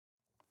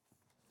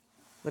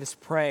Let us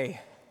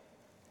pray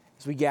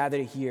as we gather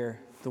to hear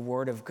the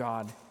word of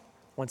God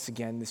once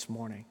again this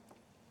morning.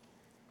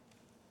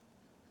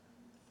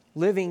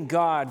 Living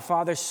God,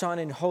 Father, Son,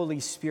 and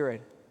Holy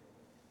Spirit,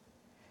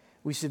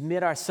 we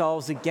submit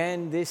ourselves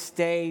again this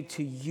day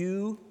to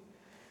you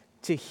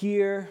to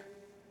hear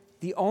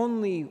the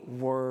only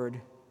word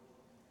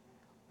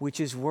which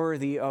is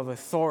worthy of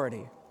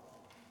authority,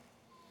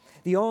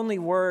 the only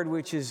word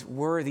which is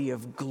worthy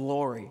of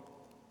glory,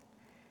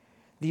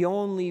 the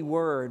only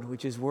word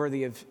which is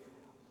worthy of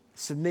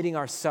submitting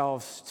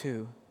ourselves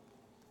to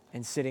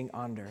and sitting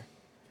under.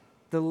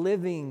 The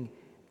living,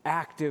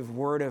 active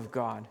Word of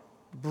God,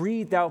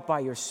 breathed out by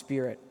your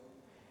Spirit,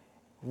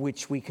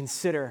 which we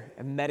consider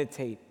and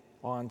meditate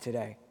on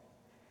today.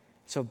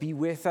 So be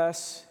with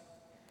us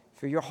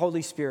through your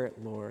Holy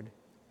Spirit, Lord,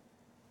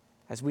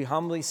 as we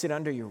humbly sit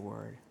under your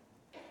word,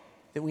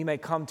 that we may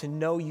come to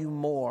know you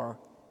more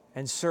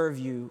and serve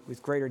you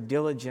with greater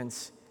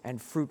diligence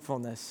and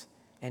fruitfulness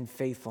and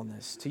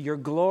faithfulness, to your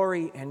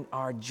glory and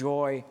our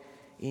joy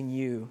in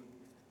you.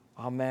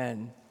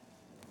 Amen.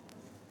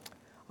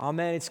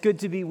 Amen. It's good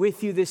to be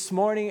with you this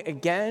morning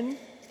again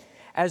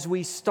as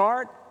we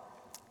start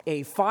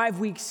a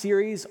 5-week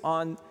series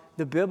on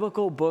the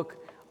biblical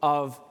book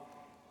of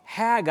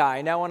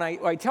Haggai. Now, when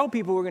I tell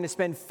people we're going to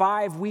spend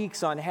 5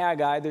 weeks on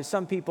Haggai, there's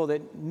some people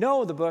that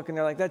know the book and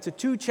they're like, that's a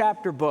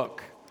 2-chapter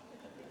book.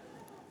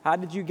 How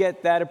did you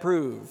get that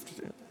approved?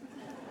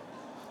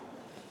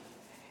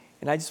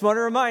 And I just want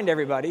to remind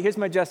everybody, here's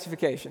my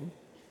justification.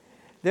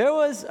 There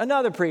was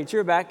another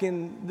preacher back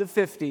in the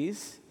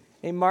 50s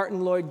named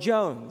Martin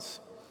Lloyd-Jones,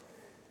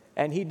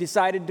 and he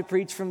decided to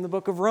preach from the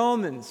book of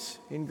Romans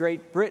in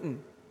Great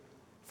Britain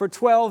for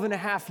 12 and a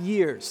half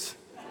years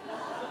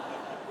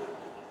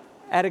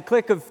at a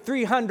click of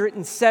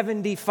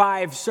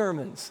 375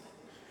 sermons.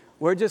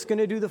 We're just going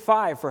to do the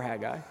 5 for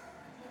Haggai,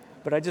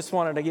 but I just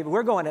wanted to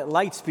we're going at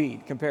light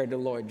speed compared to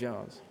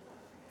Lloyd-Jones.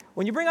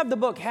 When you bring up the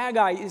book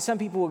Haggai, some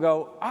people will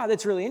go,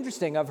 that's really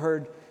interesting. I've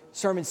heard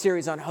sermon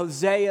series on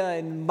Hosea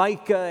and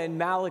Micah and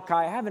Malachi.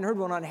 I haven't heard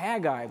one on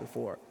Haggai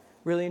before.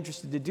 Really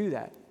interested to do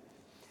that.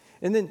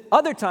 And then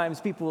other times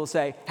people will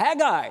say,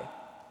 Haggai,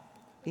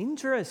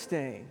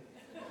 interesting.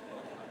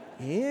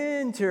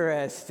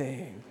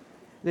 Interesting.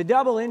 The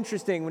double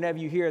interesting whenever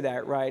you hear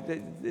that, right?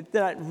 They're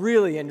not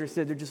really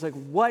interested. They're just like,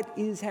 what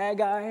is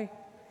Haggai?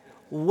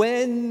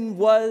 When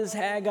was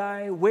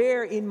Haggai?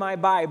 Where in my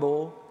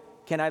Bible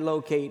can I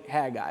locate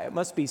Haggai? It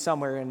must be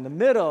somewhere in the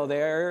middle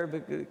there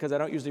because I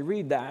don't usually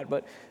read that,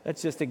 but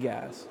that's just a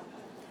guess.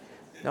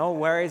 No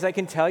worries, I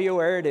can tell you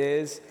where it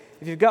is.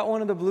 If you've got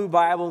one of the blue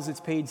Bibles, it's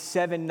page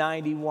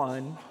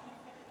 791.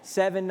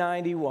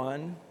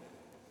 791.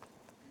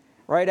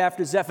 Right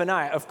after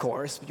Zephaniah, of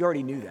course. You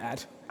already knew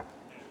that.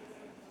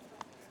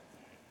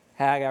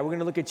 Haggai. We're going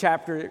to look at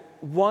chapter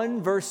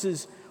 1,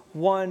 verses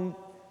 1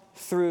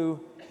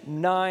 through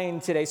 9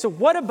 today. So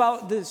what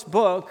about this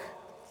book,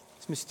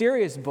 this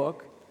mysterious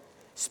book,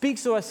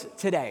 speaks to us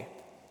today?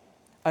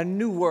 A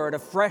new word, a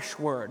fresh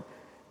word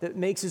that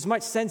makes as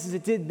much sense as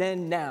it did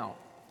then now.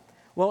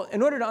 Well,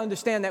 in order to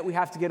understand that, we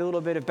have to get a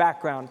little bit of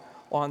background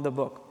on the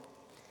book.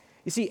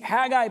 You see,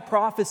 Haggai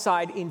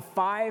prophesied in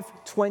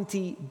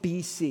 520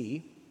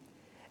 BC,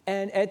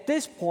 and at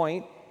this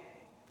point,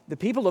 the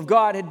people of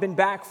God had been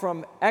back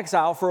from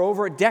exile for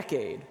over a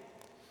decade.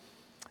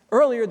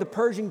 Earlier, the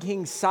Persian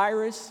king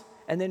Cyrus,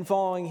 and then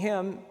following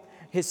him,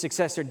 his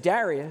successor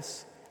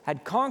Darius,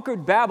 had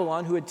conquered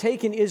Babylon, who had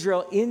taken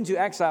Israel into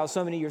exile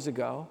so many years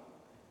ago,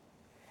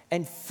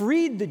 and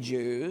freed the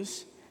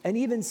Jews, and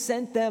even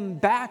sent them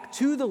back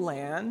to the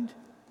land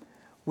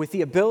with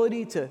the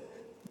ability to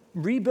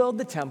rebuild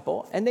the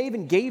temple, and they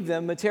even gave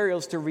them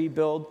materials to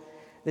rebuild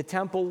the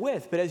temple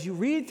with. But as you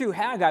read through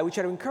Haggai, which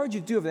I'd encourage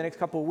you to do over the next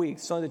couple of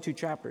weeks, it's only the 2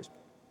 chapters.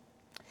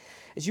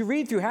 As you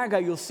read through Haggai,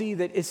 you'll see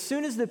that as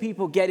soon as the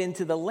people get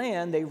into the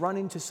land, they run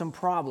into some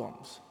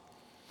problems.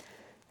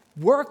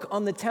 Work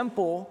on the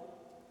temple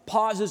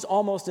pauses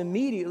almost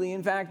immediately.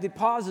 In fact, it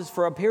pauses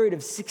for a period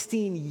of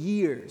 16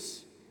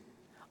 years.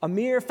 A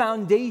mere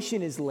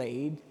foundation is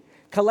laid,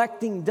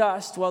 collecting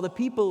dust, while the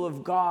people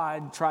of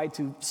God try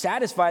to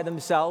satisfy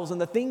themselves on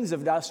the things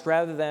of dust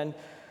rather than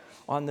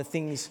on the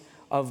things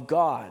of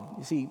God.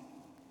 You see,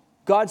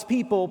 God's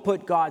people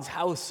put God's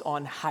house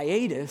on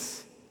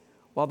hiatus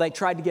while they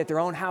tried to get their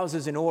own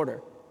houses in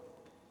order.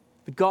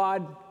 But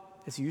God,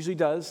 as he usually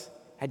does,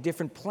 had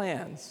different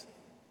plans.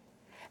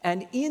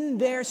 And in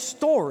their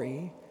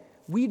story,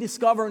 we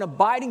discover an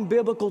abiding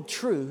biblical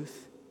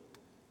truth,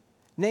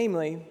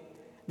 namely,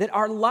 that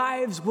our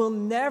lives will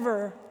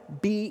never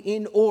be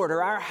in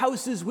order. Our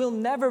houses will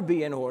never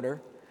be in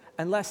order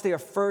unless they are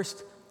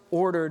first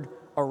ordered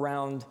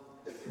around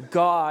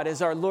God.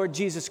 As our Lord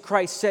Jesus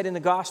Christ said in the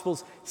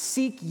Gospels,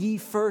 seek ye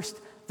first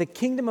the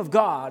kingdom of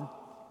God,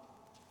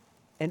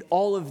 and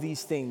all of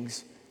these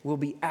things will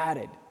be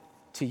added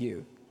to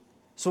you.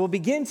 So we'll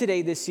begin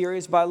today this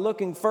series by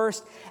looking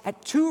first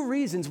at 2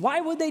 reasons. Why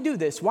would they do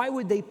this? Why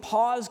would they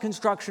pause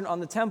construction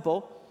on the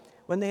temple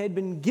when they had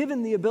been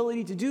given the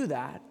ability to do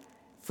that,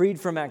 freed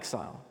from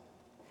exile?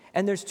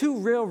 And there's two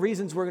real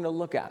reasons we're going to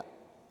look at.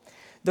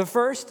 The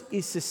first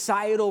is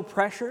societal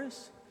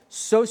pressures,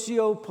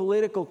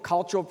 socio-political,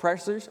 cultural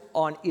pressures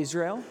on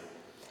Israel.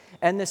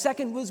 And the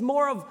second was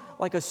more of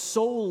like a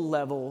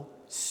soul-level,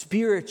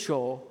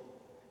 spiritual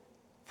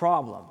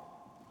problem,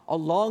 a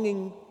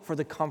longing for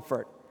the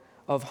comfort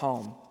of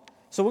home.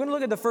 So we're going to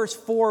look at the first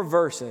 4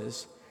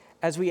 verses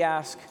as we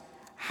ask,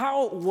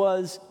 how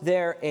was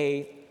there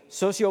a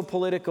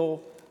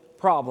socio-political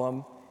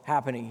problem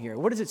happening here?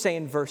 What does it say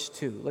in verse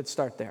 2? Let's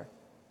start there.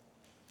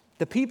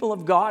 The people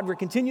of God were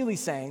continually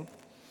saying,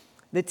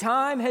 the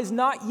time has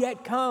not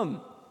yet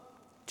come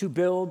to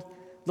build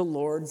the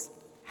Lord's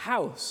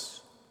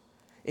house.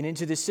 And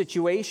into this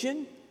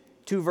situation,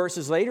 2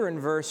 verses later in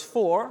verse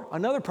 4,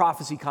 another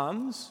prophecy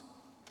comes.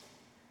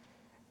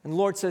 And the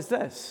Lord says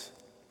this,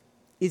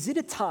 is it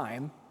a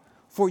time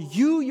for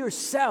you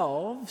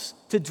yourselves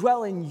to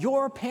dwell in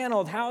your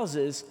paneled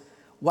houses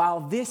while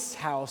this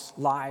house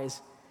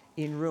lies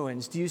in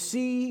ruins? Do you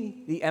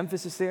see the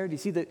emphasis there? Do you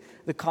see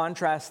the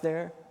contrast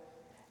there?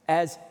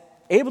 As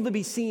able to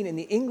be seen in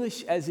the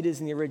English as it is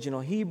in the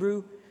original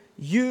Hebrew,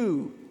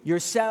 you,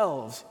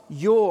 yourselves,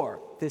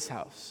 this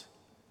house.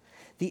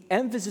 The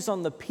emphasis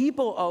on the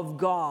people of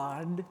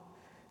God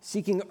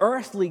seeking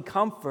earthly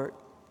comfort,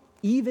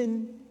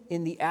 even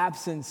in the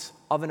absence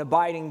of an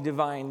abiding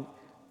divine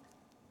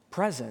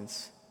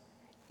presence,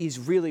 is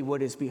really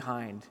what is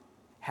behind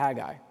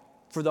Haggai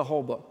for the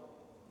whole book.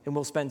 And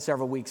we'll spend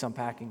several weeks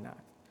unpacking that.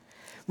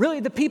 Really,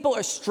 the people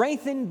are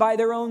strengthened by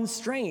their own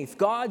strength.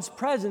 God's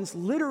presence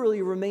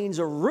literally remains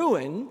a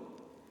ruin,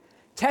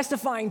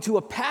 testifying to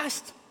a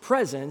past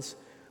presence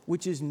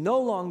which is no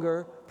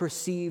longer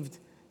perceived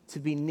to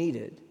be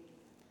needed,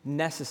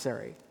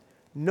 necessary,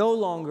 no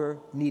longer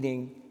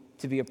needing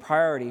to be a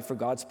priority for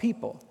God's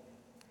people.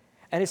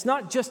 And it's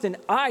not just an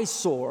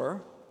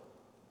eyesore.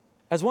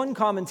 As one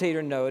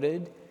commentator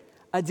noted,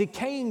 a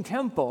decaying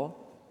temple,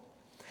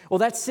 well,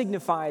 that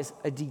signifies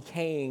a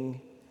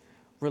decaying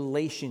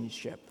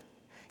relationship.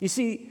 You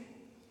see,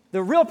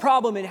 the real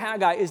problem in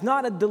Haggai is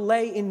not a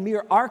delay in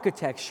mere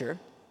architecture,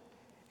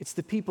 it's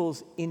the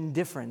people's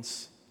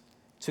indifference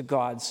to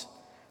God's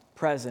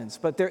presence.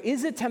 But there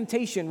is a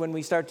temptation when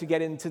we start to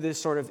get into this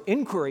sort of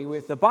inquiry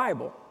with the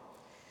Bible.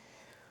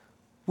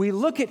 We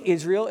look at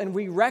Israel and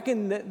we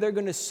reckon that they're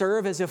going to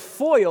serve as a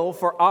foil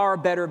for our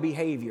better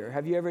behavior.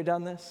 Have you ever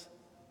done this?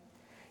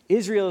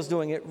 Israel is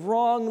doing it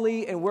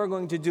wrongly, and we're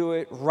going to do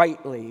it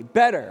rightly.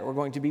 Better. We're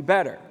going to be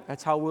better.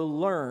 That's how we'll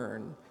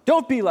learn.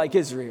 Don't be like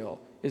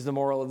Israel, is the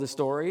moral of the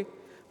story.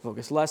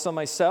 Focus less on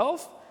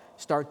myself.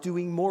 Start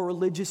doing more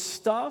religious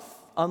stuff,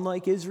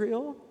 unlike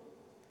Israel.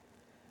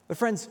 But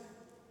friends,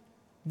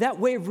 that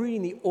way of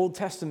reading the Old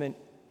Testament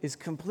is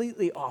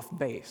completely off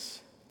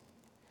base.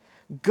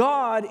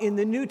 God in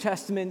the New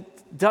Testament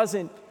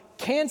doesn't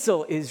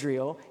cancel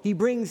Israel. He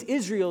brings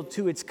Israel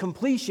to its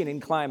completion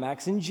and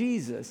climax in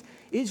Jesus.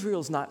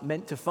 Israel's not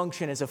meant to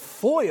function as a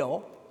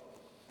foil,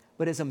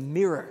 but as a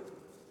mirror.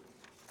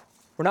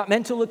 We're not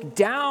meant to look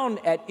down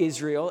at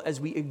Israel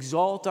as we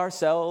exalt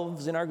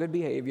ourselves in our good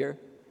behavior.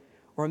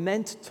 We're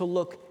meant to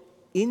look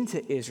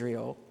into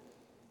Israel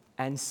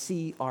and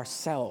see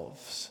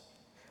ourselves.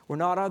 We're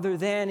not other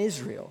than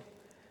Israel.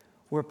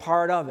 We're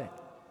part of it.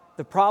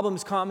 The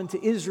problems common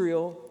to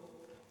Israel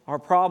are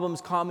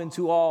problems common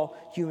to all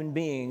human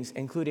beings,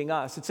 including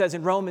us. It says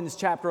in Romans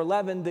chapter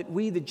 11 that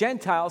we, the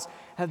Gentiles,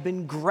 have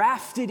been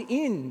grafted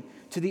in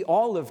to the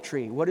olive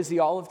tree. What is the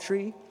olive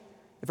tree?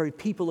 The very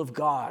people of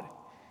God,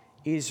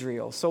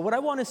 Israel. So what I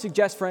want to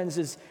suggest, friends,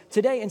 is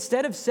today,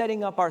 instead of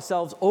setting up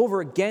ourselves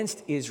over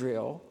against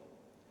Israel,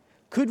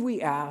 could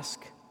we ask,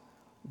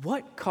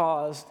 what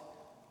caused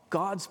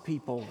God's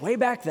people way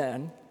back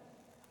then,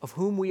 of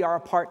whom we are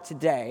a part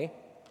today,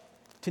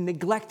 to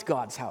neglect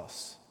God's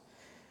house,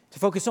 to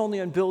focus only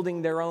on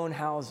building their own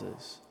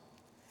houses?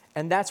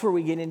 And that's where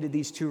we get into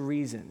these two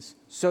reasons,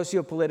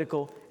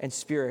 sociopolitical and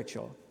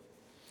spiritual.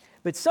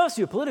 But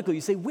sociopolitical, you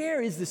say,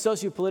 where is the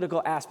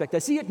sociopolitical aspect? I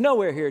see it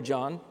nowhere here,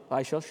 John.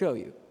 I shall show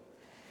you.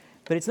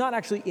 But it's not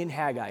actually in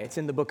Haggai. It's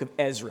in the book of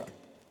Ezra.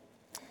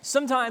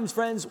 Sometimes,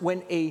 friends,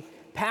 when a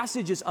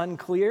passage is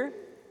unclear,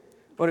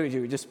 what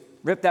do? We just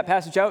rip that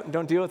passage out and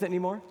don't deal with it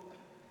anymore?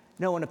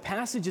 No, when a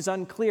passage is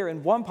unclear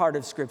in one part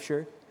of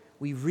Scripture,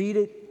 we read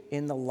it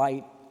in the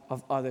light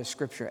of other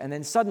Scripture. And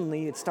then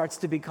suddenly it starts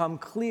to become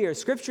clear.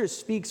 Scripture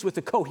speaks with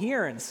a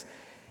coherence.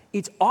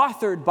 It's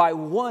authored by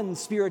one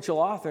spiritual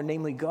author,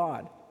 namely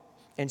God.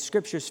 And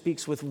Scripture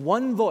speaks with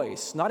one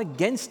voice, not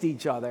against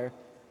each other,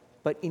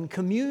 but in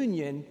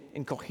communion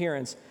and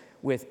coherence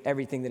with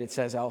everything that it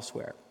says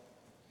elsewhere.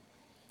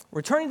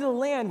 Returning to the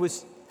land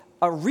was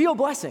a real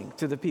blessing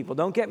to the people,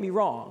 don't get me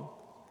wrong.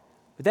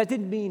 But that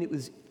didn't mean it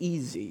was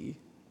easy.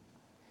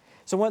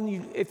 So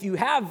if you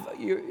have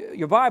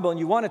your Bible and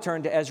you want to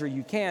turn to Ezra,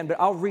 you can, but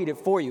I'll read it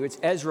for you. It's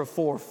Ezra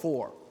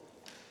 4:4.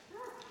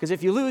 Because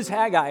if you lose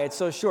Haggai, it's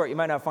so short, you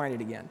might not find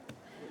it again.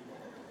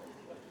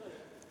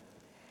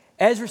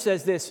 Ezra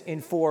says this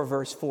in 4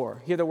 verse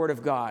 4. Hear the word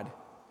of God.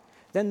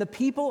 Then the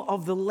people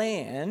of the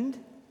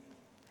land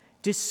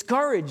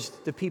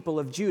discouraged the people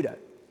of Judah.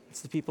 it's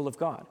the people of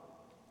God,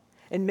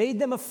 and made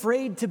them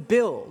afraid to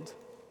build,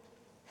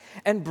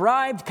 and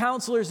bribed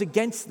counselors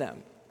against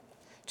them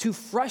to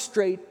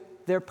frustrate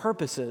their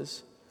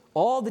purposes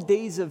all the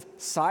days of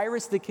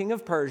Cyrus the king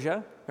of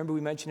Persia, remember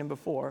we mentioned him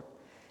before,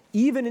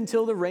 even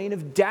until the reign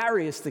of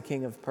Darius the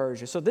king of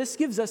Persia. So this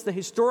gives us the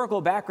historical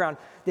background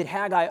that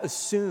Haggai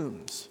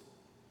assumes.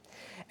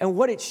 And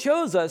what it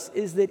shows us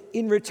is that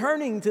in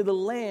returning to the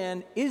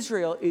land,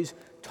 Israel is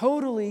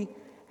totally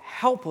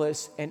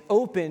helpless and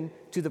open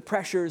to the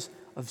pressures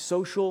of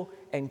social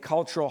and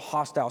cultural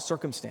hostile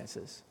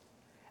circumstances.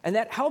 And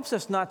that helps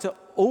us not to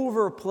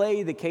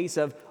overplay the case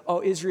of,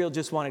 oh, Israel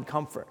just wanted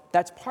comfort.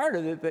 That's part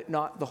of it, but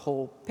not the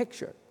whole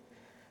picture.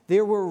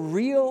 There were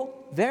real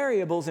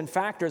variables and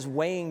factors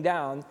weighing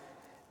down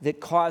that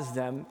caused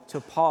them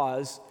to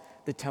pause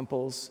the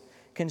temple's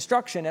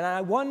construction. And I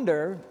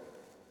wonder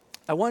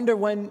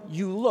when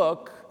you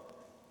look,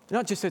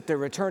 not just at the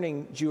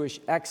returning Jewish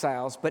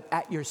exiles, but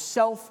at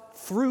yourself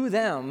through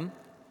them,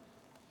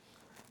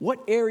 what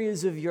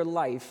areas of your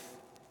life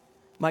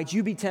might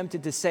you be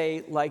tempted to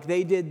say, like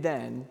they did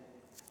then,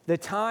 the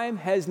time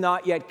has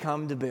not yet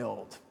come to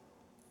build?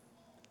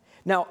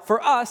 Now,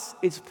 for us,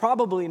 it's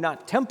probably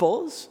not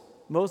temples.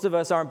 Most of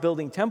us aren't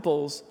building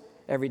temples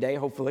every day,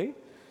 hopefully.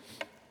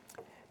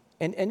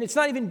 And it's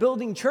not even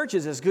building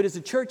churches, as good as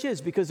the church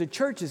is, because the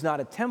church is not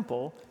a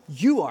temple.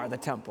 You are the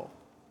temple,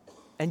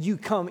 and you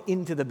come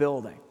into the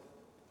building.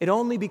 It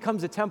only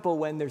becomes a temple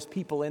when there's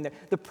people in there.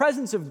 The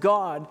presence of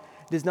God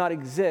does not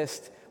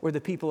exist where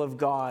the people of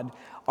God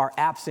are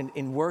absent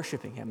in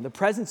worshiping him. The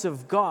presence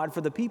of God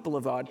for the people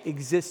of God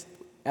exists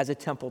as a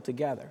temple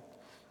together.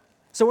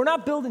 So we're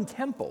not building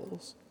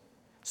temples.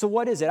 So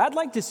what is it? I'd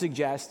like to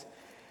suggest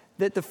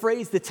that the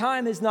phrase, the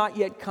time has not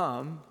yet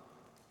come,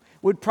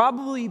 would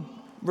probably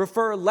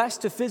refer less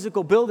to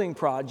physical building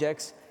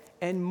projects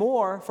and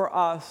more for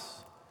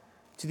us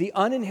to the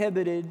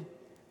uninhibited,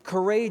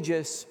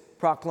 courageous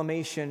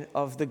proclamation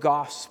of the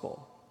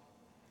gospel.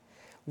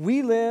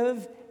 We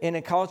live in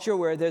a culture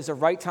where there's a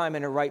right time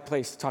and a right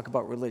place to talk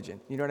about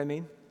religion. You know what I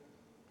mean?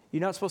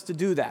 You're not supposed to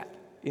do that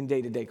in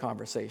day-to-day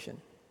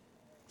conversation.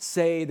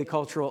 Say the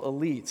cultural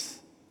elites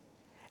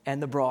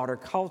and the broader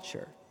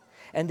culture.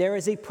 And there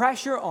is a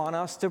pressure on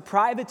us to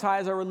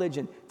privatize our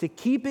religion, to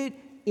keep it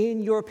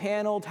in your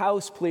paneled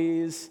house,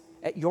 please,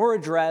 at your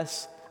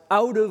address,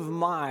 out of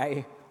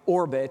my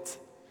orbit,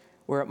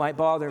 where it might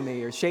bother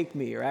me or shake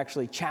me or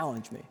actually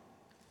challenge me.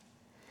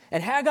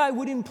 And Haggai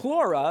would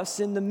implore us,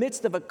 in the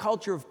midst of a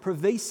culture of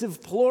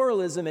pervasive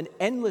pluralism and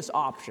endless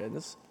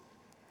options,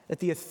 that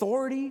the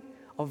authority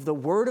of the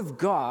Word of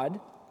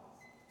God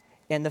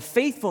and the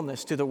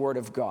faithfulness to the Word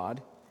of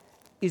God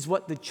is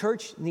what the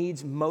church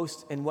needs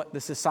most and what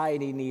the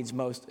society needs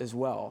most as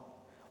well.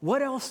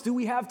 What else do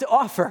we have to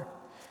offer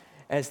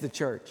as the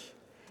church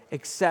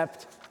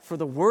except for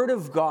the Word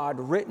of God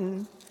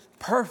written,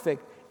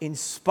 perfect,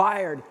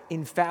 inspired,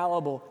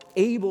 infallible,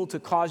 able to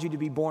cause you to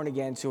be born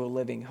again to a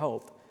living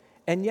hope?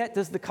 And yet,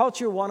 does the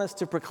culture want us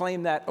to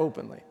proclaim that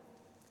openly?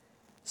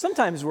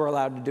 Sometimes we're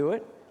allowed to do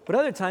it, but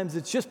other times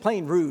it's just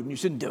plain rude and you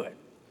shouldn't do it.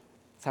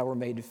 That's how we're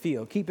made to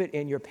feel. Keep it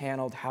in your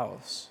paneled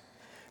house.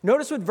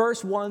 Notice what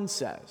verse 1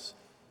 says.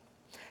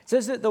 It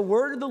says that the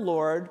word of the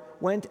Lord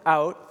went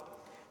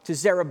out to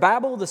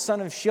Zerubbabel the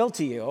son of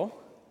Shealtiel,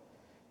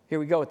 here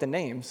we go with the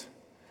names,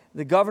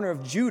 the governor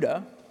of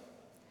Judah,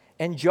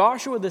 and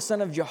Joshua the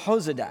son of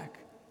Jehozadak,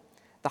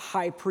 the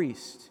high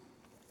priest.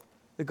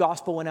 The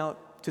gospel went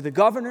out to the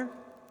governor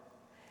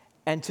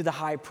and to the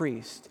high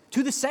priest.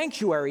 To the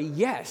sanctuary,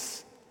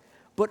 yes,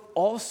 but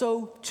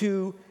also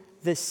to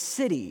the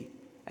city.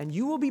 And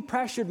you will be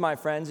pressured, my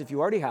friends, if you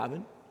already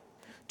haven't,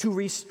 to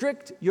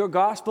restrict your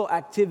gospel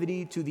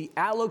activity to the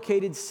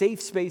allocated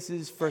safe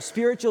spaces for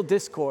spiritual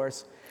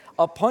discourse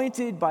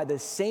appointed by the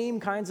same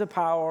kinds of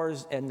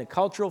powers and the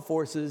cultural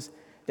forces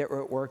that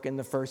were at work in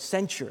the first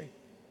century.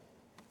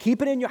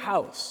 Keep it in your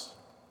house,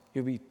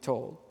 you'll be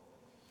told.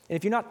 And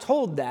if you're not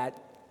told that,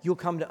 you'll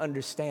come to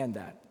understand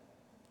that.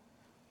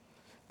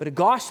 But a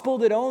gospel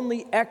that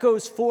only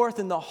echoes forth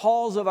in the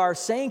halls of our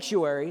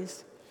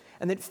sanctuaries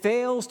and that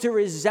fails to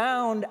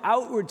resound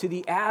outward to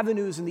the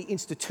avenues and the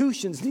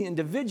institutions, the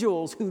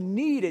individuals who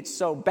need it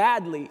so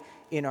badly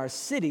in our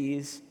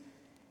cities,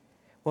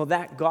 well,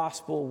 that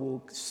gospel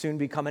will soon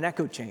become an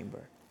echo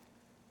chamber.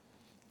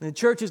 And the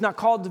church is not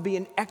called to be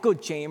an echo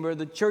chamber.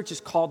 The church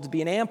is called to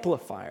be an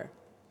amplifier,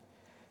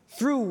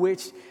 through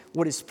which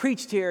what is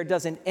preached here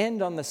doesn't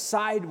end on the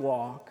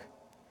sidewalk,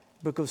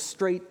 but goes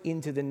straight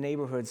into the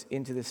neighborhoods,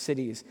 into the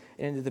cities,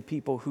 and into the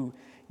people who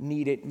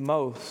need it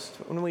most.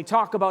 When we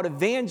talk about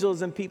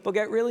evangelism, people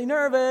get really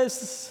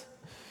nervous.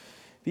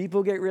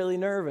 People get really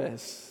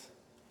nervous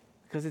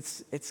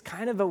because it's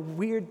kind of a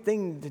weird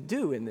thing to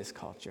do in this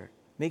culture.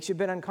 Makes you a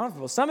bit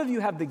uncomfortable. Some of you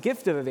have the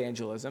gift of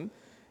evangelism,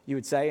 you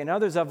would say, and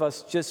others of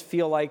us just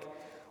feel like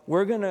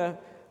we're going to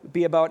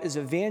be about as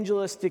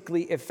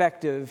evangelistically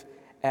effective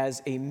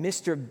as a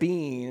Mr.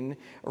 Bean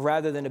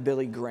rather than a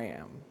Billy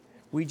Graham.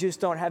 We just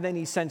don't have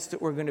any sense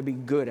that we're going to be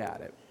good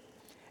at it.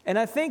 And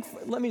I think,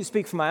 let me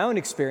speak from my own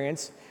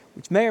experience,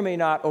 which may or may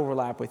not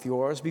overlap with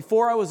yours.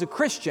 Before I was a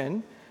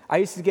Christian, I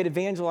used to get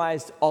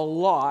evangelized a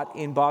lot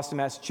in Boston,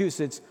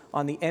 Massachusetts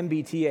on the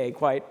MBTA,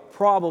 quite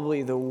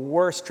probably the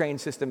worst train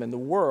system in the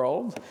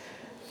world.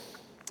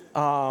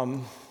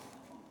 And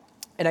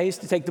I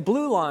used to take the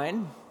blue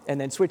line and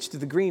then switch to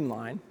the green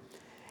line.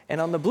 And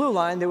on the blue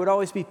line, there would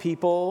always be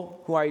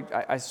people who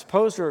I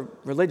suppose were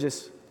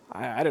religious.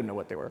 I didn't know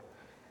what they were.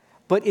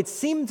 But it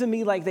seemed to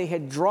me like they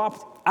had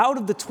dropped out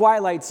of the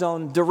twilight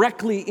zone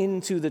directly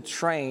into the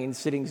train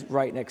sitting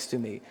right next to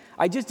me.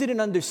 I just didn't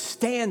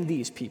understand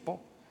these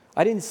people.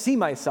 I didn't see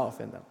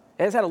myself in them.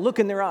 I just had a look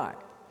in their eye,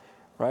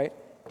 right?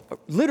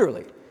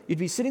 Literally, you'd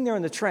be sitting there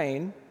in the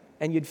train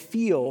and you'd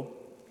feel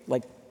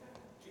like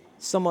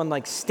someone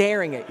like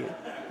staring at you.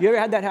 You ever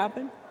had that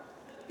happen?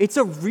 It's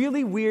a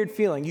really weird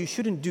feeling. You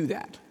shouldn't do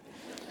that.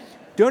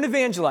 Don't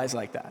evangelize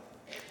like that.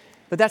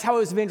 But that's how it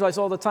was evangelized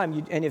all the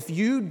time. And if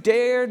you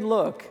dared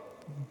look,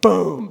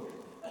 boom.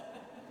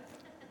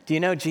 Do you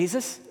know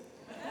Jesus?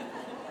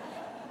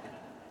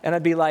 And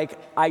I'd be like,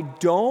 I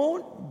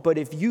don't, but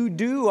if you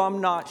do,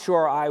 I'm not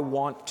sure I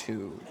want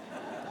to.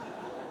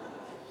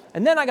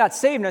 And then I got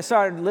saved and I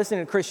started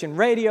listening to Christian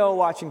radio,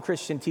 watching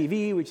Christian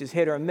TV, which is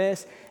hit or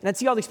miss. And I'd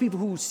see all these people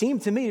who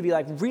seemed to me to be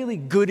like really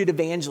good at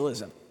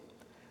evangelism.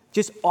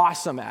 Just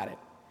awesome at it.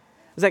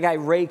 There's that guy,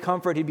 Ray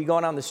Comfort. He'd be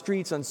going on the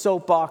streets on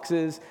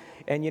soapboxes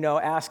and,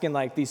 asking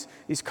like these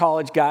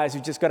college guys who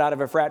just got out of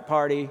a frat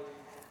party,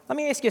 let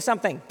me ask you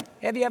something.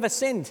 Have you ever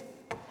sinned?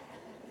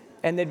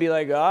 And they'd be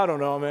like, I don't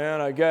know,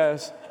 man, I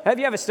guess. Have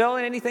you ever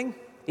stolen anything?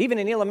 Even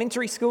in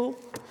elementary school?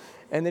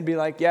 And they'd be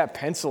like, yeah,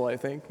 pencil, I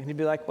think. And he'd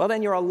be like, well,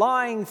 then you're a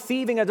lying,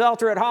 thieving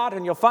adulterer at heart,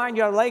 and you'll find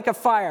your lake of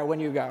fire when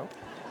you go.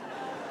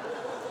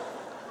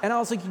 And I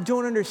was like, you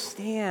don't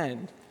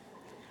understand.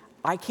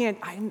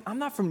 I'm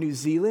not from New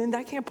Zealand.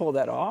 I can't pull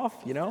that off,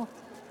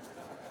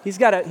 He's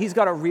got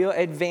a real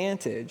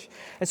advantage.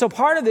 And so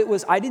part of it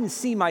was I didn't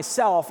see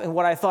myself in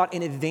what I thought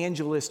an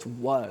evangelist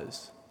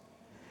was.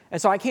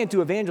 And so I can't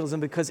do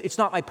evangelism because it's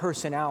not my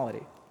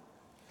personality.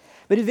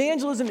 But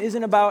evangelism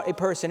isn't about a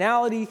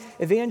personality.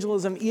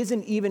 Evangelism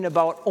isn't even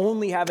about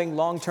only having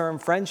long-term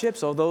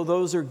friendships, although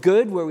those are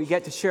good where we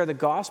get to share the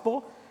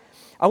gospel.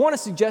 I want to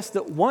suggest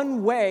that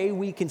one way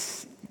we can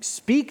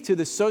speak to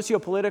the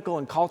socio-political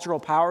and cultural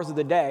powers of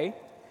the day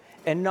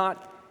and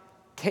not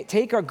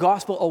take our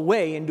gospel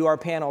away into our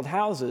paneled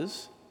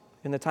houses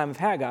in the time of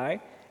Haggai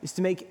is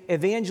to make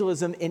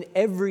evangelism an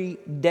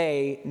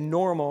everyday,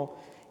 normal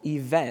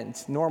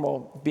event.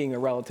 Normal being a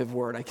relative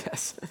word, I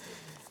guess.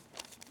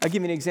 I'll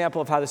give you an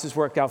example of how this has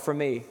worked out for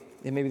me,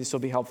 and maybe this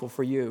will be helpful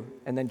for you,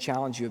 and then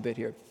challenge you a bit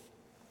here.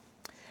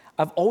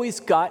 I've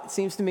always got, it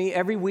seems to me,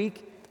 every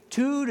week,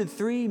 2 to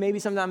 3, maybe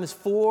sometimes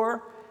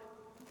 4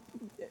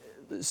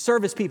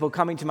 service people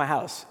coming to my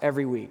house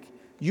every week.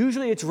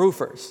 Usually it's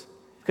roofers,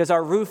 because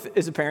our roof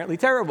is apparently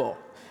terrible.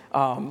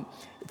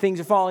 Things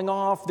are falling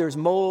off, there's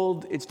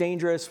mold, it's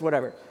dangerous,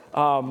 whatever.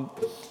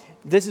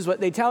 This is what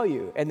they tell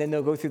you, and then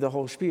they'll go through the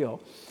whole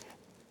spiel.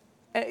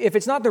 If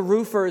it's not the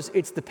roofers,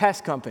 it's the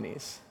pest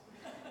companies.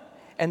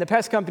 And the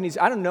pest companies,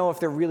 I don't know if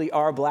there really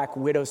are black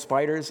widow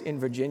spiders in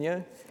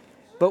Virginia,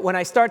 but when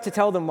I start to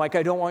tell them, like,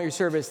 I don't want your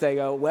service, they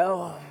go,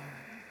 well,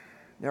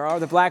 there are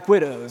the black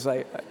widows.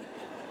 And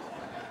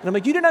I'm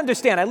like, you didn't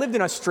understand. I lived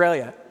in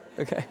Australia,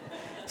 okay?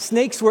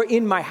 Snakes were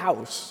in my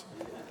house.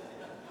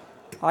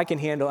 I can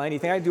handle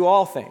anything. I do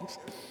all things.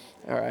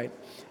 All right.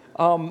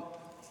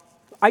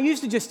 I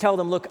used to just tell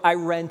them, look, I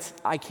rent.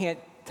 I can't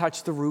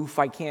touch the roof.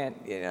 I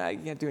can't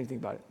do anything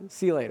about it.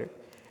 See you later.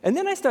 And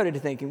then I started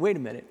thinking, wait a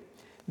minute.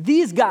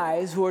 These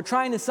guys who are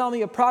trying to sell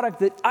me a product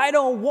that I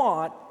don't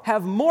want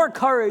have more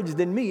courage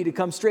than me to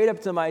come straight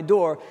up to my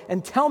door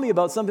and tell me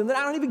about something that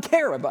I don't even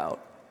care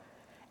about.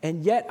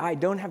 And yet I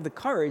don't have the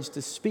courage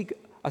to speak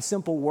a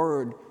simple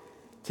word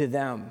to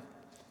them.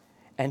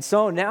 And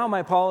so now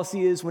my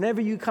policy is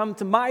whenever you come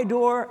to my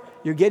door,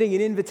 you're getting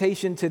an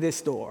invitation to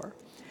this door.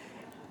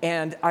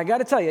 And I got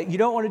to tell you, you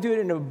don't want to do it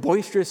in a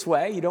boisterous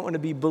way. You don't want to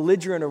be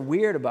belligerent or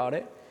weird about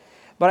it.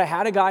 But I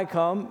had a guy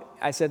come.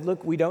 I said,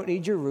 look, we don't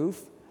need your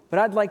roof, but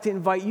I'd like to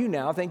invite you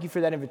now. Thank you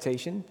for that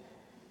invitation.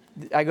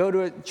 I go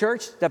to a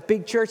church, that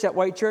big church, that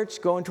white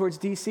church going towards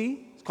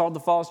D.C. It's called the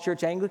Falls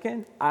Church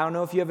Anglican. I don't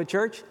know if you have a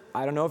church.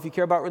 I don't know if you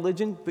care about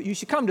religion, but you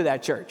should come to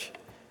that church.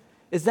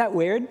 Is that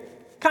weird?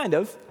 Kind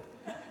of.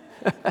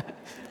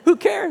 Who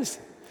cares?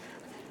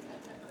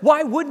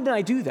 Why wouldn't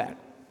I do that?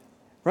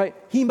 Right?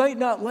 He might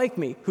not like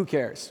me. Who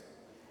cares?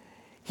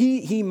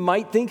 He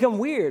might think I'm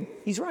weird.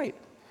 He's right.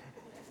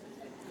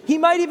 He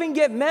might even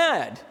get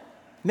mad.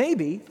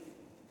 Maybe.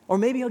 Or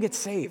maybe he'll get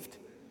saved.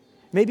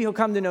 Maybe he'll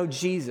come to know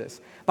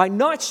Jesus. By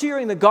not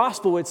sharing the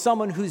gospel with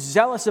someone who's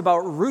zealous about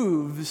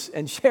roofs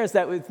and shares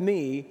that with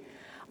me,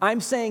 I'm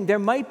saying there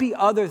might be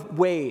other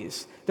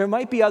ways, there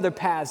might be other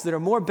paths that are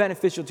more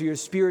beneficial to your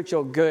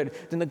spiritual good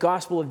than the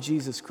gospel of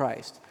Jesus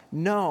Christ.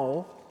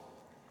 No.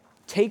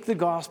 Take the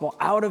gospel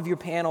out of your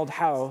paneled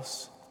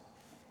house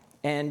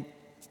and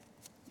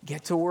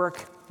get to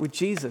work with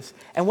Jesus.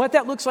 And what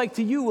that looks like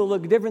to you will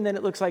look different than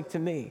it looks like to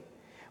me.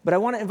 But I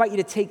want to invite you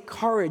to take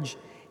courage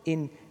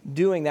in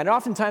doing that. And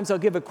oftentimes I'll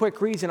give a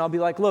quick reason. I'll be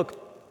like, look,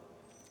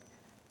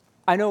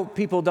 I know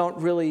people don't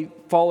really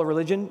follow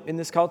religion in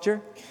this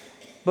culture,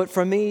 but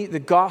for me, the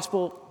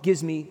gospel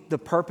gives me the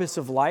purpose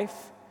of life.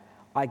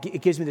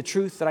 It gives me the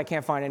truth that I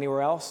can't find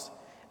anywhere else,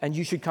 and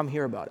you should come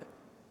hear about it.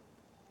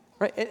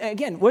 Right? And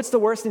again, what's the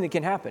worst thing that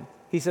can happen?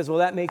 He says, well,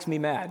 that makes me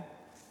mad.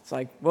 It's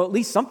like, well, at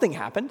least something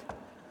happened,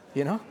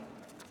 you know?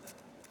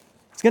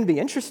 It's going to be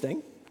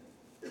interesting.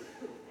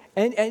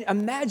 And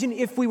imagine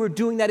if we were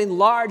doing that in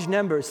large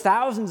numbers,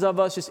 thousands of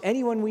us, just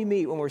anyone we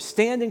meet, when we're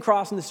standing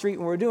crossing the street,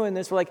 when we're doing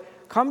this, we're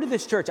like, come to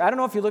this church. I don't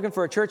know if you're looking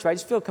for a church, but I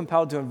just feel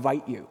compelled to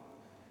invite you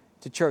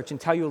to church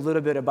and tell you a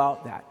little bit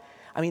about that.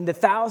 I mean, the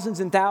thousands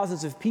and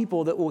thousands of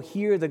people that will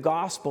hear the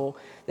gospel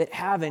that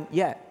haven't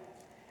yet.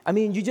 I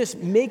mean, you just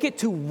make it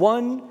to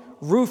one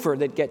roofer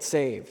that gets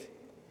saved.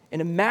 And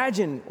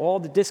imagine all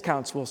the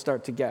discounts we'll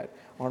start to get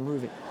on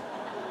roofing.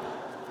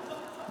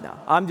 No,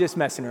 I'm just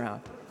messing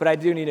around. But I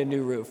do need a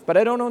new roof. But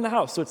I don't own the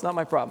house, so it's not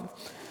my problem.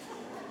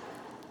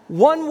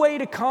 One way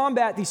to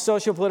combat these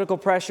socio-political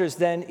pressures,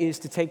 then, is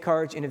to take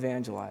courage and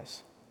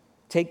evangelize.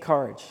 Take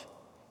courage.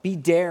 Be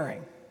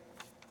daring.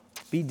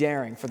 Be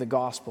daring for the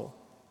gospel.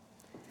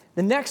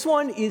 The next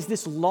one is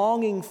this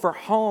longing for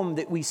home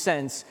that we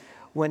sense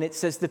when it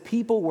says the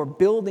people were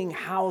building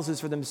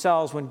houses for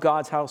themselves when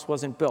God's house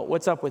wasn't built.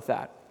 What's up with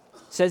that?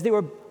 It says they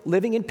were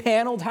living in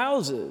paneled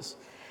houses.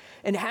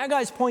 And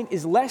Haggai's point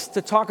is less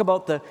to talk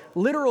about the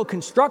literal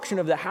construction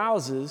of the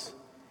houses,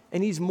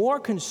 and he's more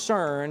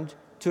concerned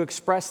to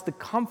express the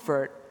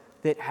comfort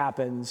that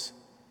happens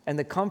and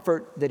the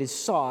comfort that is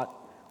sought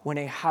when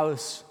a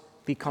house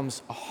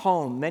becomes a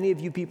home. Many of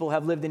you people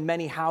have lived in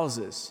many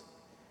houses.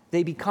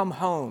 They become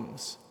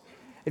homes.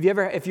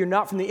 If you're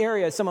not from the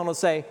area, someone will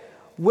say,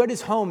 what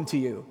is home to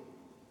you?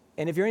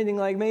 And if you're anything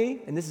like me,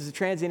 and this is a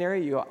transient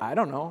area, you go, I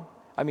don't know.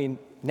 I mean,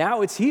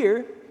 now it's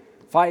here.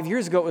 5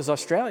 years ago, it was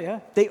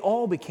Australia. They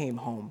all became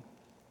home.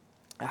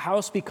 A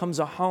house becomes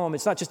a home.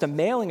 It's not just a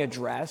mailing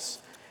address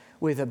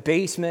with a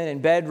basement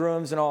and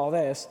bedrooms and all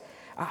this.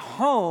 A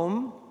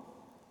home,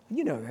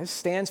 you know, this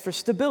stands for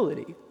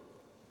stability,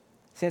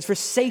 stands for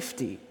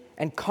safety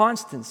and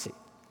constancy.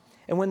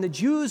 And when the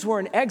Jews were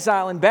in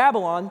exile in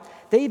Babylon,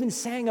 they even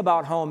sang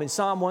about home in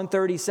Psalm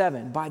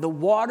 137, by the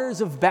waters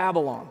of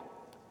Babylon.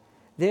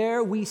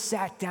 There we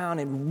sat down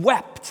and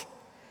wept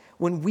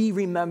when we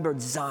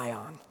remembered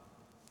Zion.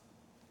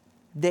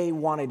 They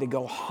wanted to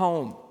go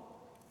home.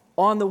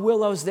 On the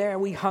willows there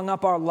we hung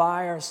up our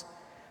lyres,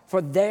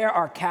 for there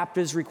our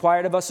captives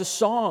required of us a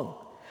song.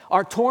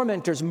 Our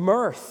tormentors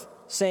mirth,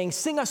 saying,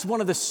 sing us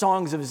one of the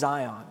songs of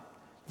Zion.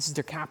 This is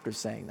their captors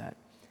saying that.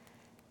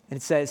 And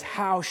it says,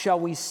 how shall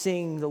we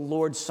sing the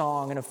Lord's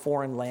song in a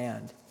foreign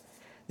land?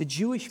 The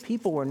Jewish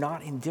people were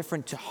not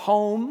indifferent to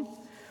home.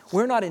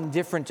 We're not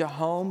indifferent to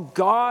home.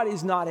 God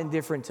is not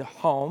indifferent to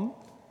home.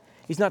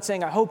 He's not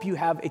saying, I hope you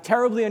have a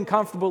terribly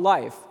uncomfortable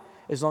life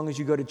as long as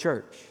you go to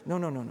church.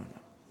 No.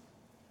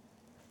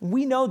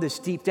 We know this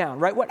deep down,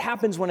 right? What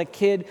happens when a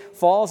kid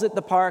falls at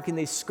the park and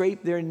they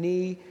scrape their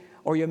knee,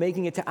 or you're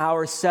making it to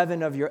hour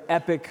 7 of your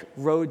epic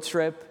road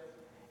trip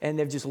and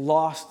they've just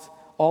lost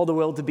all the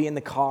will to be in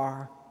the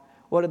car?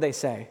 What do they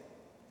say?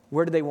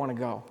 Where do they want to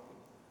go?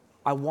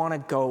 I want to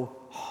go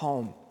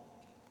home.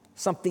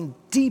 Something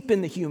deep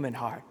in the human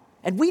heart.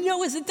 And we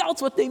know as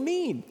adults what they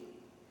mean.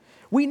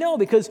 We know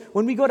because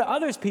when we go to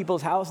other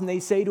people's house and they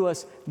say to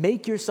us,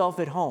 make yourself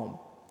at home,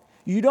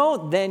 you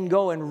don't then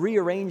go and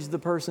rearrange the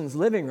person's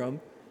living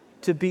room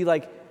to be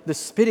like the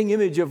spitting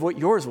image of what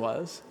yours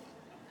was,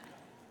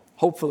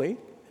 hopefully.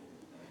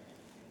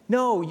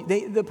 No,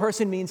 the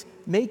person means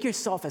make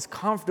yourself as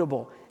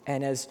comfortable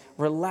and as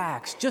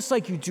relaxed, just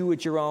like you do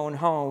at your own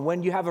home.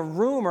 When you have a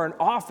room or an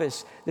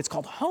office that's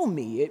called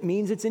homey, it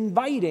means it's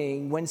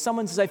inviting. When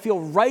someone says, I feel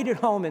right at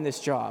home in this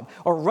job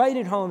or right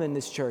at home in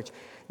this church,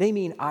 they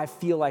mean I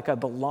feel like I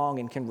belong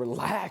and can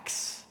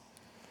relax.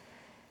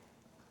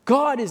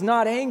 God is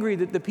not angry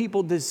that the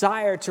people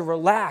desire to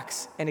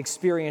relax and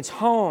experience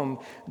home.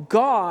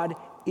 God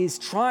is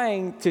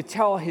trying to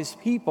tell his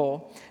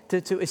people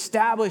to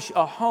establish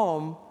a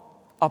home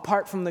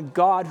apart from the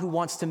God who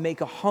wants to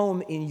make a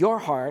home in your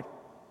heart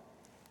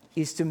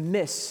is to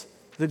miss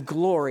the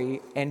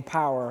glory and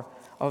power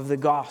of the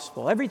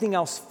gospel. Everything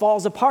else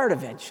falls apart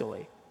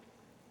eventually,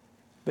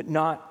 but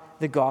not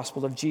the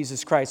gospel of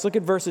Jesus Christ. Look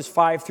at verses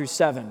 5 through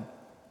 7.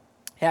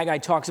 Haggai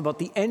talks about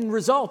the end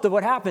result of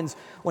what happens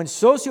when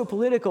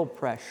socio-political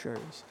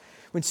pressures,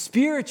 when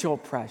spiritual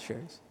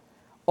pressures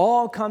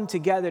all come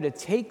together to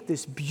take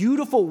this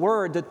beautiful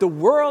word that the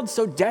world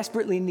so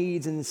desperately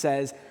needs and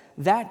says,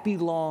 that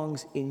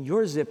belongs in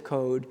your zip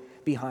code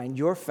behind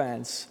your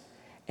fence,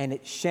 and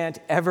it shan't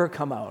ever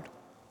come out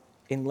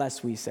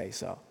unless we say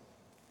so.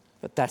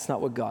 But that's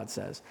not what God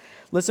says.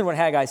 Listen to what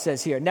Haggai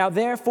says here. Now,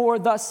 therefore,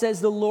 thus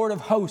says the Lord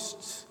of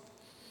hosts,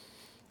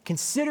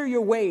 consider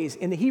your ways.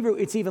 In the Hebrew,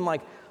 it's even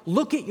like,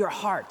 look at your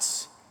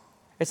hearts.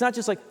 It's not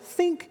just like,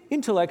 think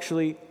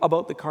intellectually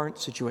about the current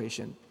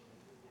situation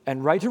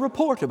and write a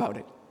report about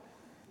it.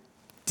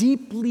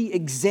 Deeply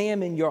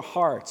examine your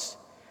hearts.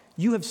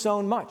 You have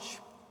sown much,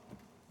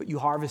 but you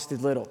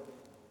harvested little.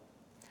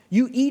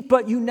 You eat,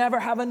 but you never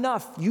have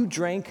enough. You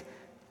drink,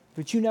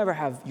 but you never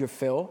have your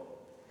fill.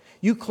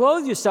 You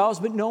clothe yourselves,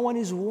 but no one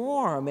is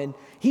warm. And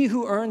he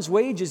who earns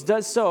wages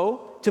does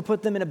so to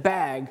put them in a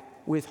bag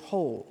with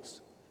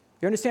holes.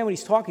 You understand what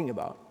he's talking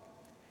about?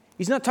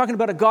 He's not talking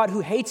about a God who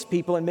hates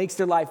people and makes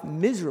their life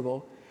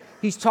miserable.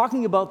 He's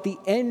talking about the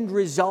end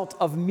result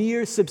of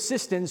mere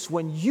subsistence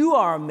when you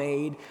are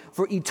made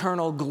for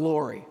eternal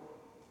glory.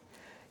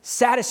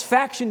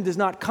 Satisfaction does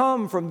not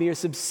come from mere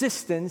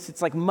subsistence.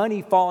 It's like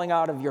money falling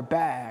out of your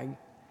bag.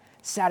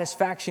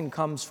 Satisfaction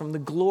comes from the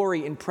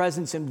glory and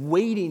presence and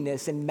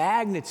weightiness and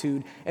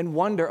magnitude and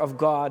wonder of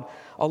God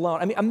alone.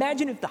 I mean,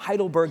 imagine if the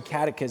Heidelberg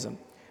Catechism,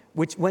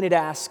 which when it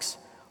asks,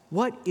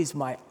 "What is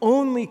my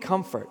only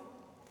comfort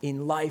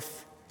in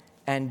life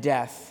and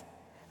death?"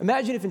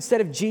 Imagine if instead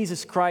of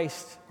Jesus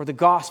Christ or the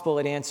gospel,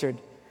 it answered,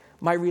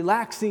 "My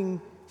relaxing,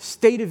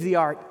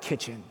 state-of-the-art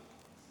kitchen."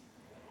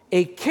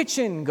 A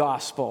kitchen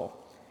gospel,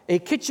 a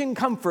kitchen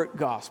comfort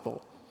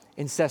gospel,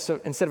 instead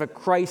of a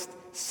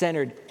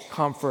Christ-centered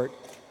comfort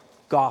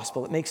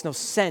gospel. It makes no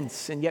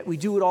sense, and yet we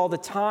do it all the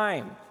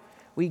time.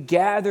 We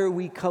gather,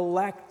 we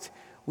collect,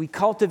 we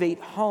cultivate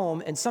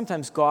home, and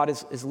sometimes God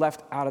is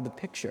left out of the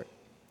picture.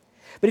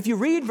 But if you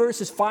read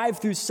verses 5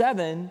 through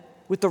 7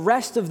 with the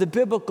rest of the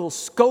biblical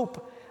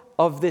scope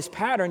of this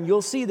pattern,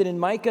 you'll see that in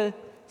Micah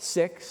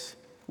 6,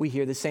 we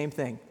hear the same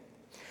thing.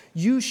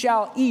 You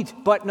shall eat,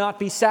 but not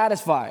be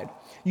satisfied.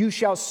 You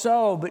shall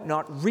sow, but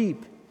not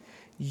reap.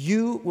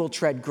 You will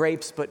tread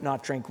grapes, but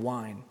not drink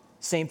wine.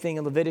 Same thing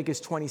in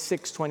Leviticus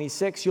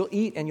 26:26. You'll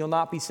eat and you'll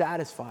not be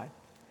satisfied.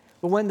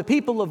 But when the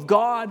people of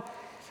God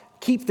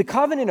keep the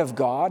covenant of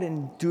God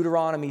in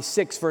Deuteronomy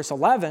 6, verse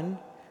 11,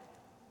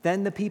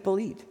 then the people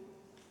eat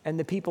and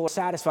the people are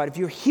satisfied. If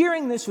you're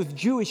hearing this with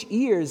Jewish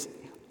ears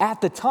at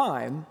the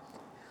time,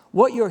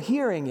 what you're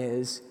hearing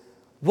is,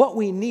 what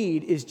we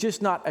need is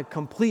just not a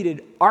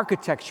completed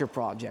architecture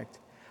project.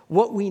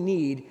 What we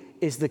need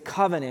is the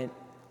covenant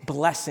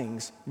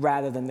blessings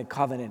rather than the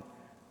covenant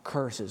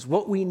curses.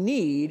 What we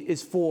need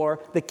is for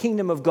the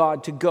kingdom of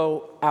God to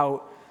go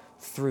out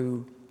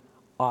through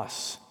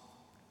us.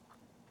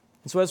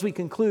 And so as we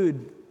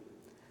conclude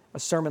a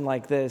sermon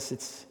like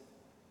this,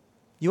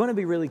 you want to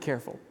be really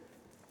careful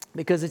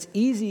because it's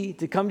easy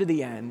to come to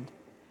the end,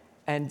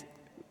 and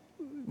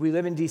we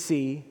live in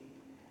D.C.,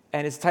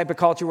 and it's the type of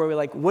culture where we're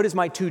like, what is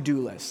my to-do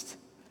list?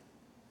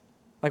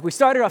 Like we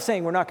started off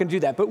saying we're not going to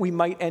do that, but we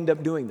might end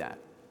up doing that.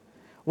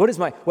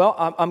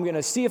 I'm going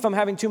to see if I'm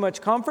having too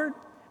much comfort,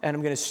 and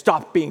I'm going to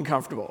stop being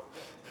comfortable,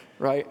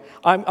 right?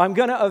 I'm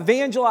going to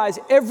evangelize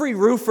every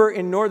roofer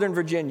in Northern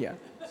Virginia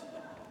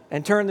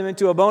and turn them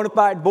into a bona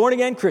fide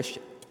born-again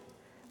Christian.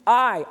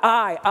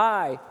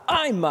 I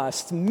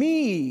must,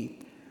 me.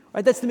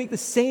 Right? That's to make the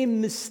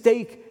same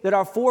mistake that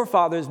our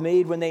forefathers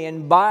made when they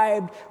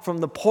imbibed from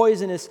the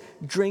poisonous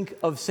drink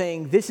of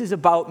saying, this is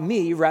about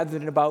me rather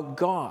than about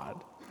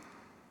God.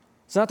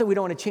 It's not that we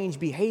don't want to change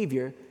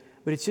behavior,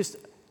 but it's just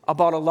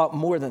about a lot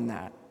more than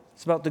that.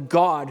 It's about the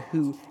God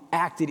who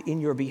acted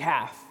in your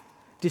behalf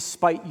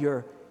despite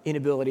your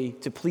inability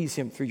to please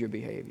him through your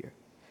behavior.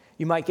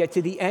 You might get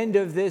to the end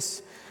of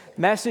this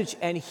message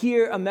and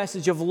hear a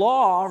message of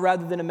law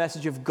rather than a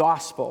message of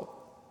gospel.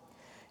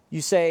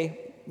 You say,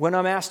 when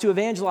I'm asked to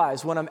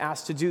evangelize, when I'm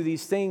asked to do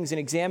these things and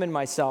examine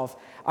myself,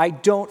 I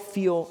don't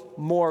feel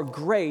more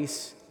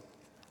grace,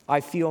 I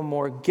feel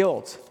more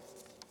guilt.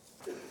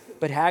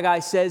 But Haggai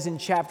says in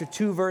chapter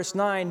 2, verse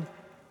 9,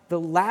 the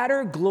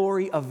latter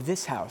glory of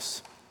this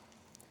house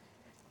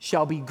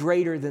shall be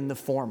greater than the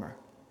former,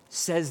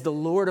 says the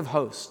Lord of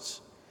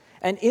hosts.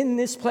 And in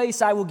this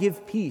place I will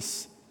give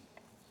peace,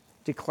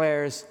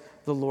 declares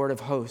the Lord of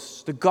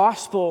hosts. The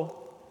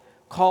gospel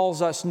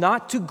calls us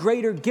not to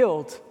greater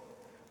guilt,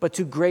 but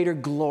to greater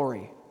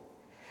glory.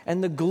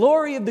 And the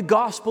glory of the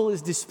gospel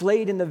is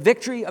displayed in the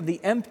victory of the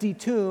empty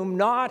tomb,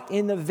 not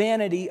in the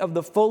vanity of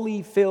the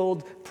fully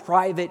filled,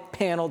 private,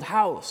 paneled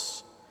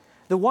house.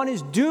 The one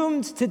is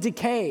doomed to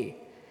decay.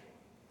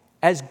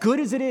 As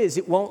good as it is,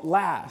 it won't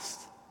last.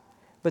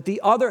 But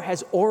the other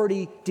has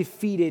already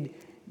defeated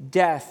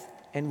death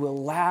and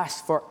will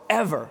last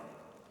forever.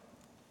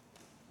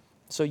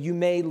 So you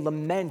may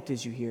lament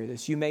as you hear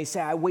this. You may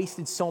say, I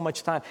wasted so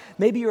much time.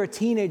 Maybe you're a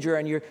teenager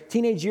and your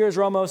teenage years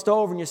are almost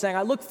over and you're saying,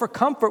 I looked for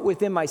comfort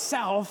within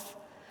myself.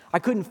 I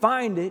couldn't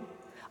find it.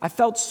 I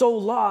felt so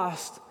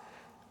lost.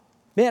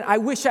 Man, I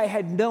wish I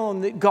had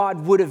known that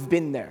God would have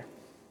been there.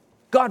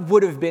 God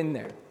would have been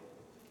there.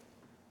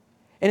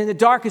 And in the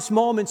darkest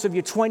moments of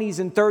your 20s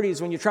and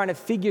 30s, when you're trying to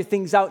figure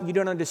things out and you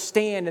don't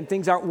understand and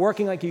things aren't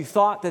working like you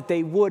thought that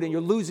they would and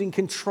you're losing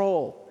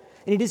control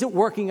and it isn't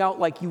working out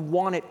like you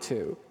want it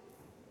to,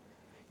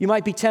 you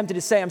might be tempted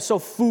to say, I'm so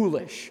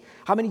foolish.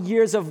 How many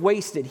years I've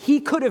wasted? He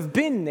could have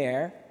been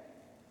there,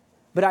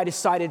 but I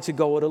decided to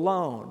go it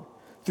alone.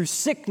 Through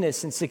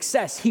sickness and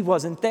success, he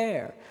wasn't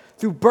there.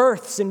 Through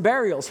births and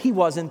burials, he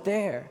wasn't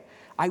there.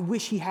 I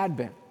wish he had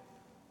been.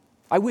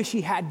 I wish he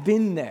had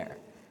been there.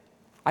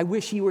 I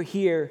wish he were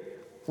here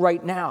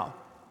right now.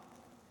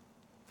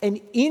 and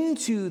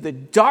into the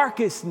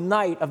darkest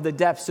night of the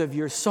depths of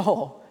your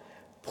soul,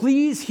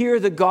 please hear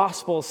the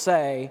gospel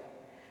say,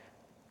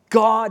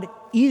 God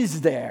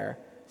is there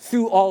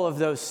through all of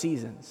those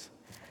seasons.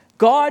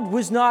 God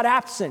was not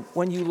absent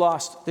when you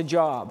lost the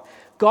job.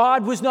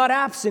 God was not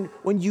absent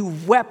when you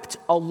wept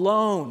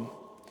alone.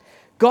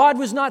 God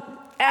was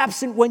not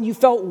absent when you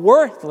felt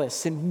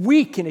worthless and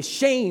weak and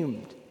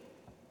ashamed.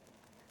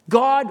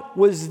 God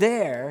was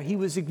there. He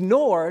was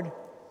ignored,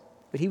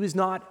 but he was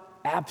not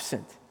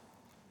absent.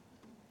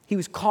 He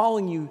was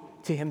calling you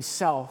to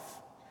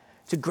himself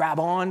to grab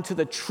on to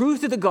the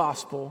truth of the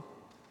gospel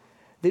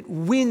that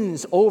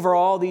wins over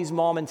all these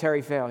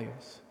momentary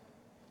failures.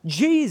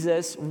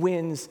 Jesus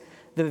wins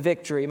the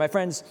victory. My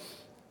friends,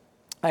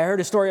 I heard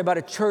a story about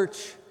a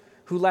church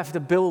who left a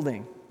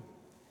building.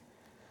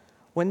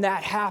 When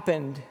that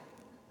happened,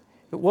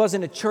 it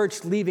wasn't a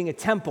church leaving a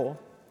temple.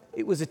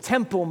 It was a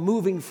temple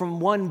moving from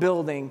one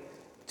building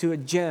to a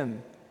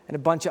gym and a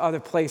bunch of other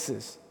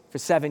places for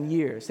 7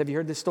 years. Have you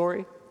heard this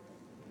story?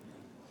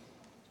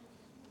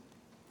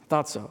 I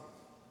thought so.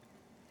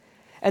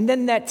 And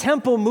then that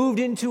temple moved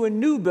into a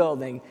new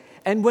building.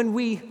 And when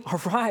we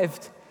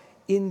arrived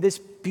in this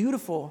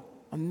beautiful,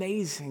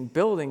 amazing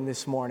building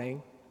this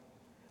morning,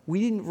 we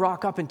didn't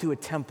rock up into a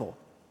temple.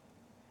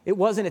 It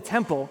wasn't a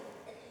temple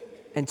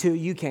until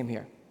you came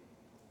here.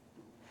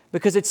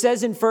 Because it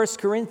says in 1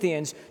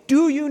 Corinthians,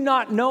 do you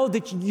not know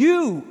that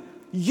you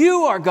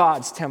are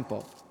God's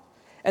temple,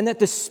 and that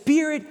the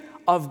Spirit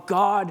of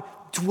God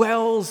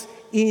dwells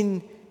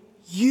in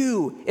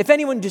you? If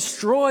anyone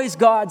destroys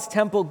God's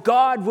temple,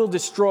 God will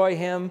destroy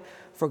him,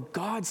 for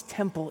God's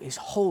temple is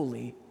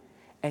holy,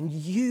 and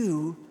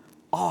you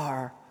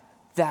are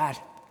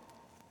that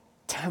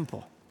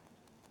temple.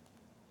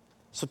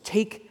 So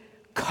take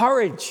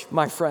courage,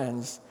 my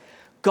friends.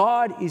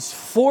 God is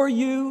for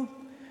you.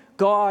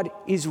 God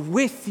is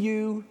with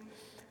you.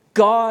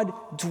 God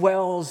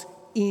dwells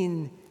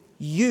in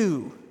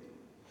you.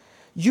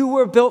 You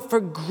were built for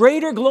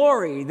greater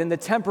glory than the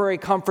temporary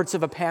comforts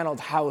of a paneled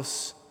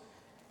house,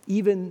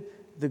 even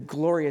the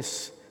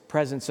glorious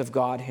presence of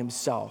God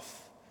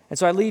himself. And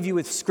so I leave you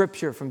with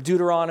scripture from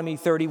Deuteronomy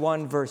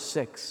 31, verse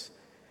 6,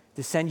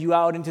 to send you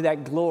out into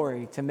that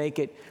glory, to make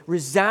it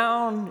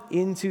resound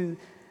into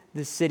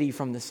the city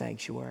from the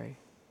sanctuary,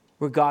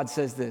 where God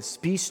says this,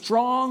 be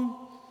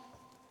strong,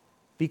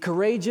 be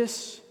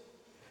courageous,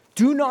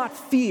 do not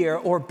fear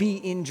or be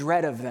in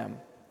dread of them,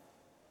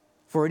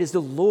 for it is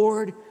the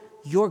Lord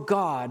your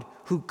God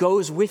who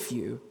goes with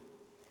you.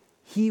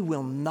 He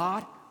will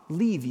not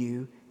leave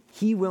you.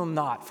 He will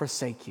not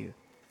forsake you.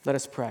 Let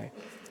us pray.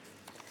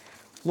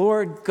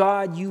 Lord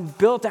God, you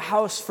built a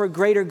house for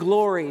greater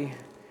glory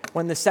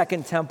when the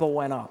second temple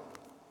went up.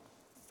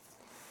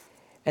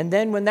 And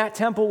then when that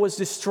temple was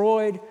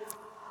destroyed,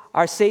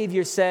 our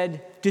Savior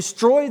said,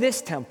 destroy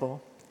this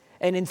temple,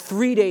 and in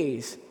 3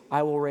 days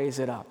I will raise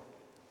it up.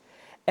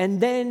 And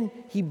then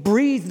he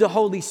breathed the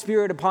Holy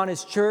Spirit upon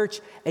his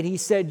church, and he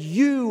said,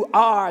 you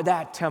are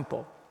that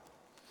temple.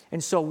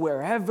 And so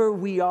wherever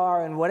we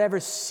are, in whatever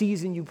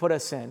season you put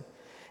us in,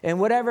 and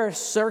whatever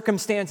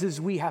circumstances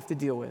we have to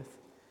deal with,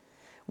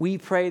 we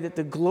pray that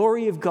the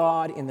glory of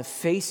God in the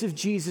face of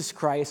Jesus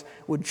Christ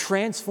would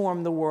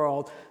transform the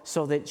world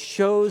so that it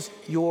shows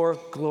your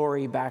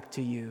glory back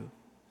to you.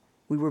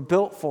 We were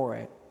built for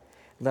it.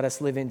 Let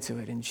us live into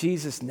it. In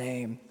Jesus'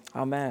 name,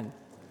 amen.